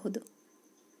ಹೇಳಬಹುದು.